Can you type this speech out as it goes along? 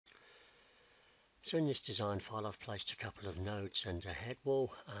So in this design file I've placed a couple of nodes and a head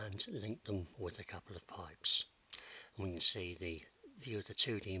wall and linked them with a couple of pipes. And we can see the view of the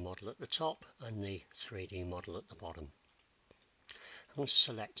 2D model at the top and the 3D model at the bottom. I'm going to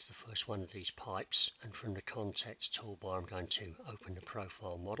select the first one of these pipes, and from the context toolbar I'm going to open the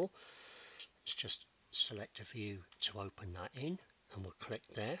profile model. Let's just select a view to open that in, and we'll click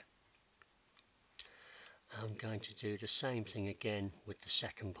there. I'm going to do the same thing again with the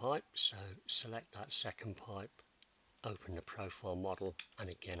second pipe, so select that second pipe, open the profile model, and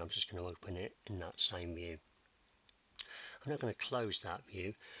again I'm just going to open it in that same view. I'm now going to close that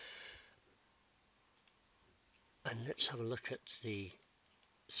view, and let's have a look at the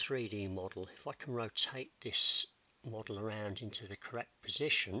 3D model. If I can rotate this model around into the correct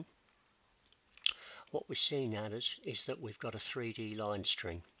position, what we see now is that we've got a 3D line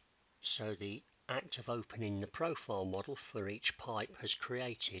string. So the act of opening the profile model for each pipe has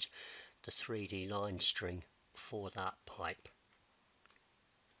created the 3D line string for that pipe.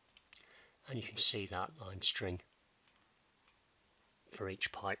 And you can see that line string for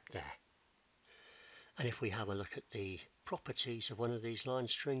each pipe there. And if we have a look at the properties of one of these line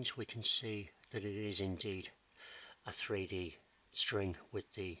strings, we can see that it is indeed a 3D string with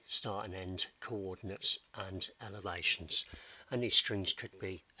the start and end coordinates and elevations. And these strings could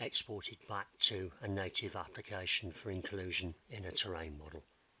be exported back to a native application for inclusion in a terrain model.